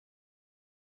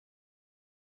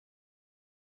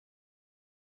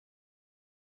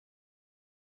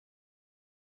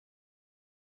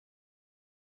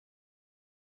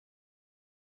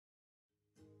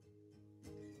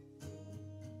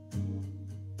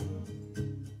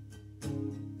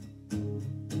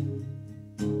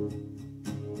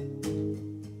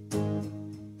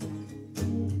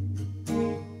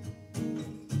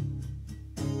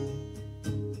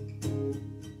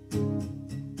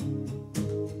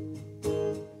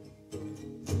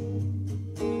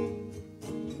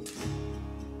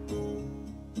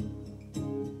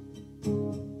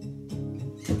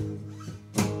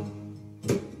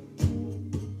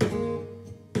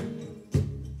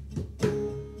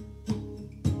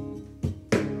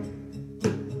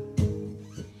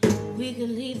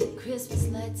could leave the Christmas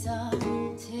lights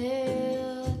on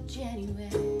till January.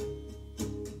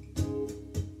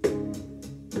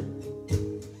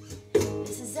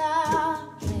 This is our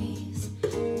place,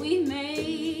 we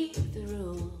make the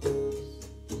rules.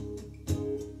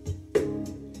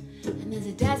 And there's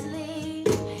a dazzling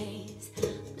haze,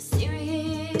 a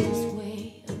mysterious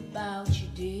way about you,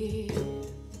 dear.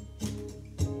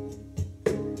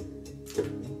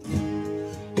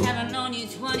 Haven't known you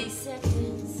 20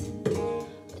 seconds,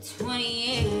 but 20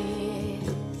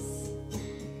 years.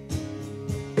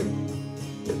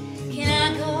 Can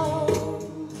I go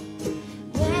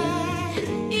where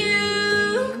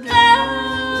you go?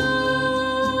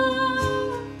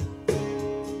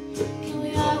 Can we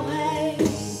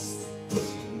always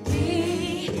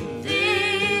be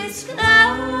this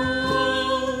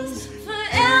close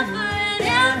forever and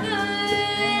ever?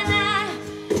 And I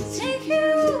take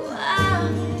you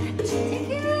out, take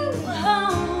you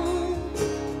home.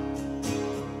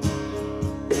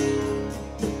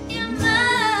 You're my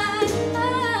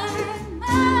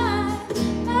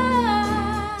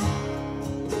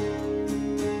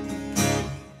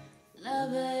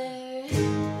lover.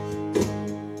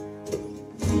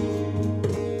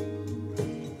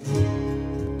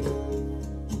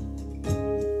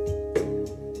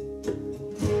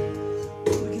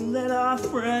 We can let our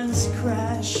friends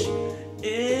crash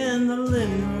in the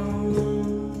living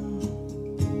room.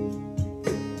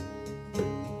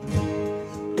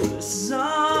 This is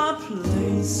our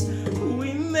place,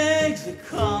 we make the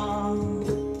call.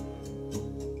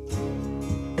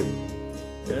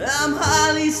 I'm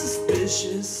highly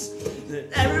suspicious that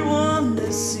everyone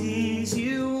that sees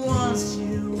you wants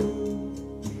you.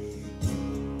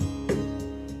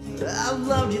 I've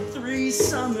loved you 3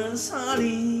 summers,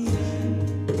 honey,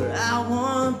 but I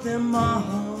want them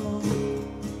all.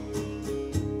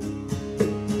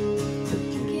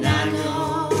 Can I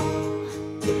go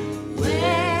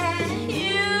where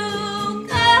you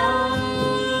go?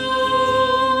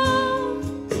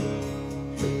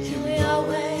 Can we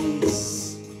always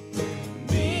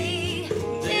be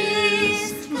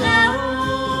this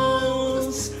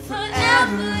close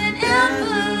forever and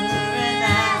ever? And I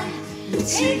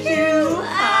take you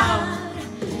out,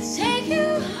 take you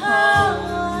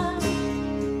home.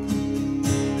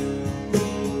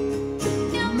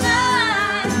 You're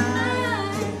mine,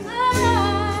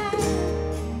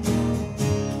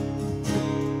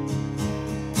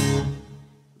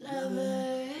 lover.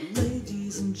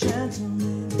 Ladies and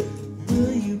gentlemen,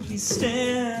 will you please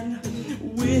stand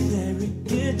with every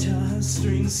guitar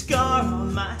string scar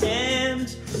on my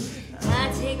hand?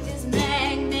 I take this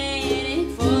magnetic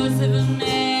force of a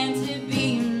man to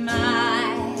be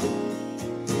my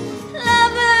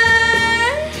lover.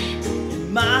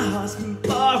 And my heart's been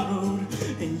borrowed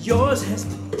and yours has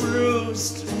been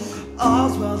bruised.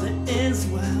 All's well that ends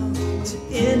well, to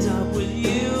end up with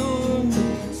you.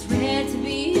 It's rare to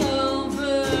be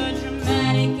over,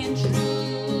 dramatic and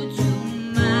true to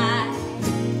my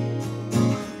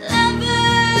lover.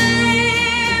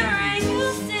 And you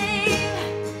sing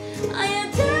all your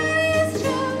dirtiest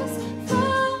jokes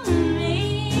for me.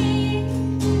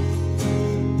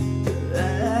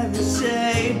 Every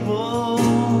table,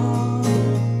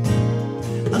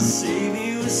 I'll save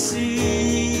you a seat.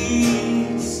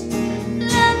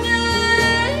 Lover,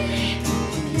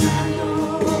 can I go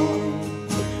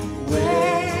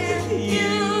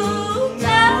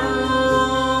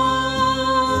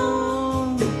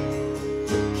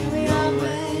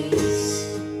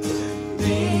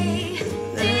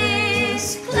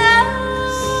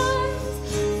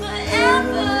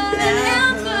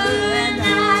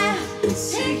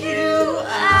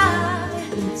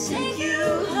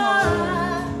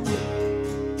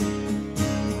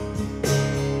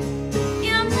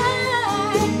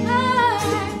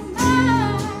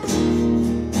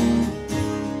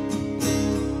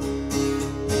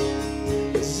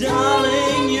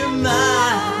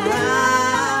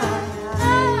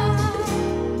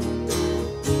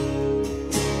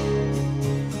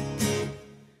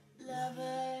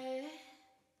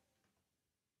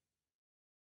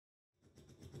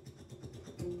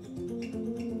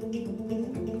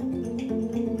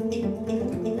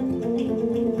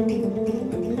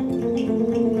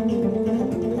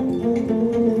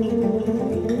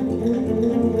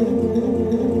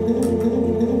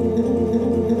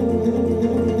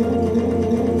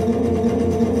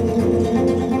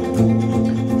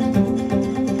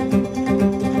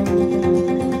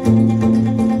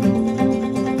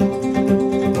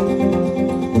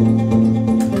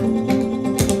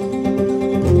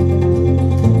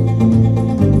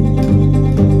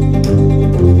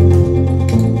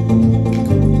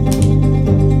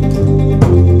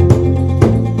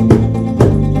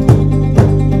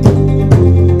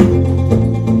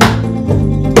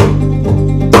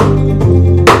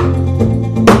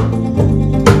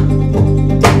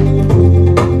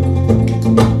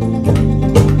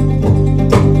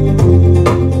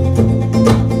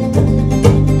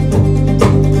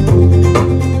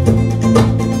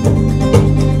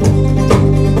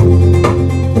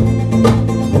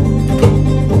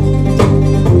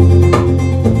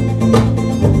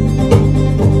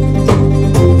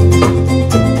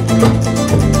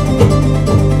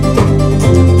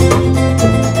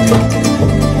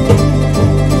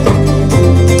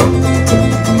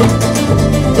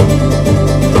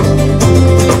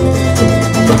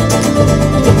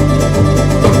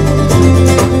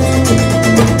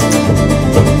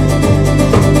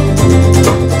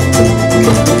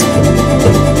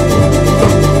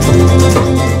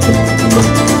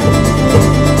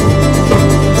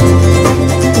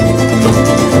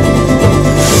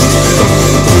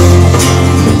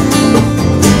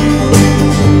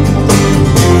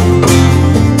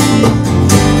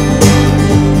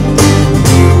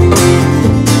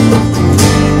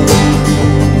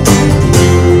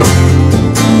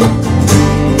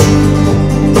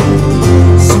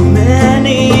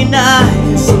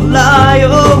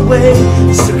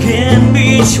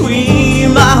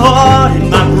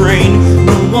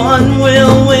one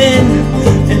will win,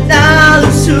 and I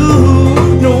lose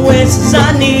too. No answers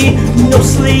I need, no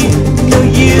sleep, no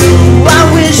you. I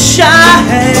wish I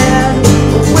had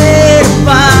a way to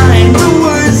find the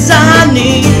words I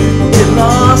need. Get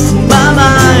lost in my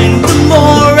mind. The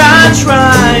more I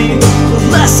try, the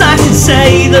less I can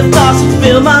say. The thoughts that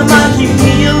fill my mind keep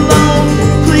me alone.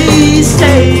 Please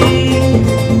stay.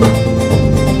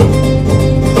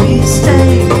 Please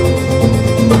stay.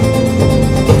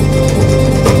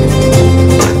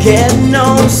 I get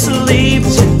no sleep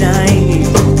tonight.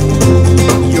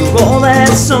 You're all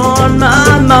that's on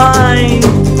my mind.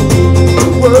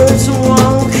 Words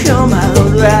won't come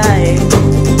out right,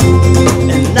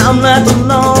 and I'm left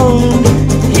alone,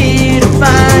 here to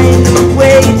find a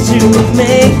way to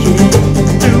make it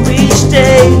through each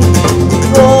day.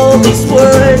 With all these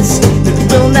words that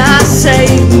will not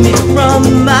save me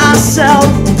from myself,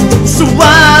 so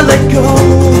I let go.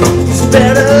 It's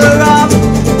better off.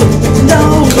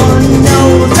 No one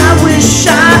knows. I wish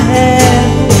I had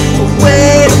a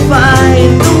way to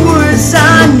find the words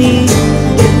I need.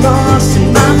 Get lost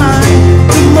in my mind.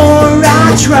 The more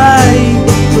I try,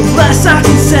 the less I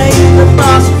can say. The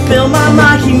thoughts that fill my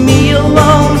mind keep me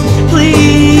alone.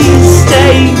 Please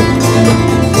stay.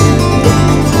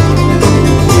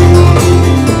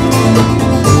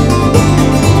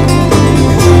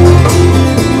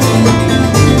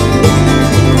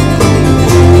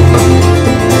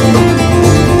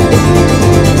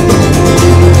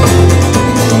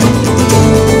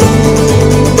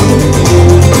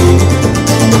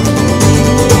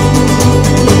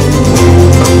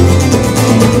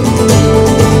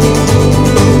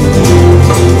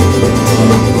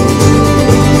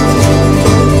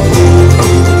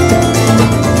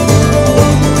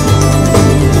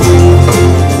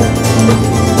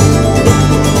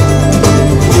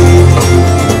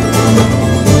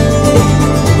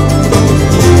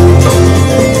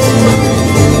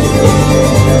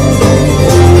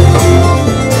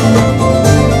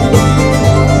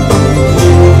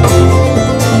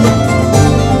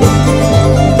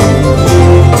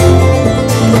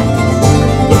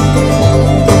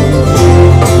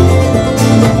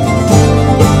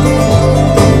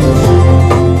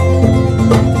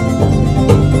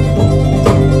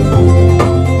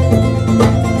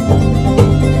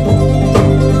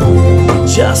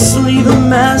 Just leave a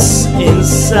mess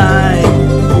inside.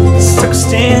 Stuck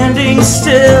standing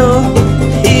still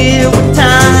here with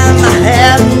time. I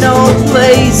have no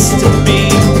place to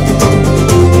be.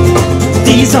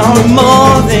 These are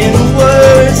more than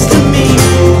words to me.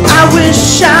 I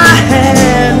wish I had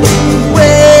a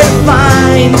way to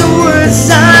find the words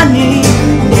I need.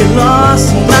 Get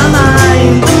lost in my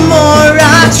mind. The more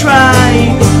I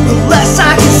try, the less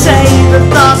I can say. The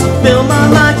thoughts that fill my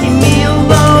mind keep me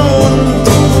alone.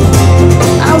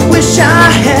 I wish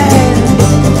I had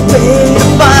a way to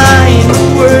find the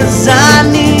words I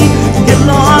need. Get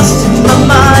lost in my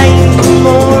mind. The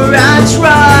more I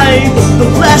try, the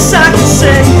less I can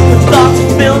say. The thoughts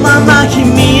that fill my mind keep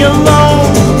me alone.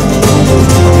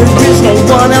 There is no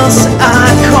one else